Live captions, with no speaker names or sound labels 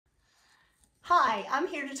Hi, I'm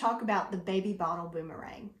here to talk about the Baby Bottle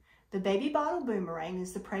Boomerang. The Baby Bottle Boomerang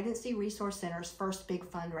is the Pregnancy Resource Center's first big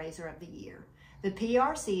fundraiser of the year. The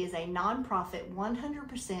PRC is a nonprofit,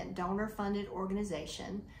 100% donor-funded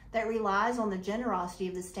organization that relies on the generosity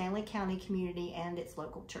of the Stanley County community and its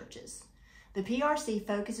local churches. The PRC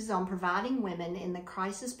focuses on providing women in the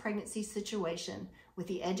crisis pregnancy situation with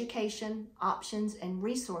the education, options, and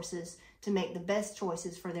resources to make the best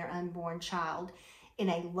choices for their unborn child in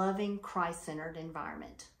a loving, Christ-centered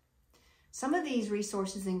environment. Some of these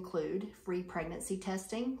resources include free pregnancy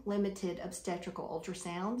testing, limited obstetrical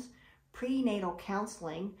ultrasounds, prenatal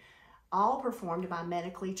counseling, all performed by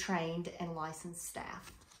medically trained and licensed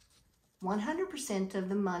staff. 100% of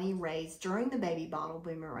the money raised during the Baby Bottle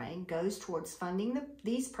Boomerang goes towards funding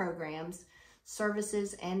these programs,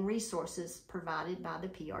 services, and resources provided by the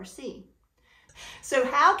PRC. So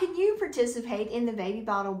how can you participate in the Baby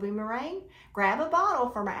Bottle Boomerang? Grab a bottle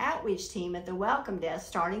from our outreach team at the welcome desk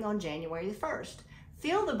starting on January the 1st.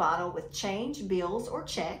 Fill the bottle with change, bills, or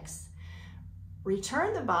checks.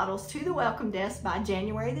 Return the bottles to the welcome desk by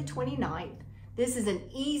January the 29th. This is an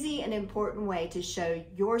easy and important way to show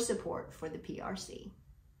your support for the PRC.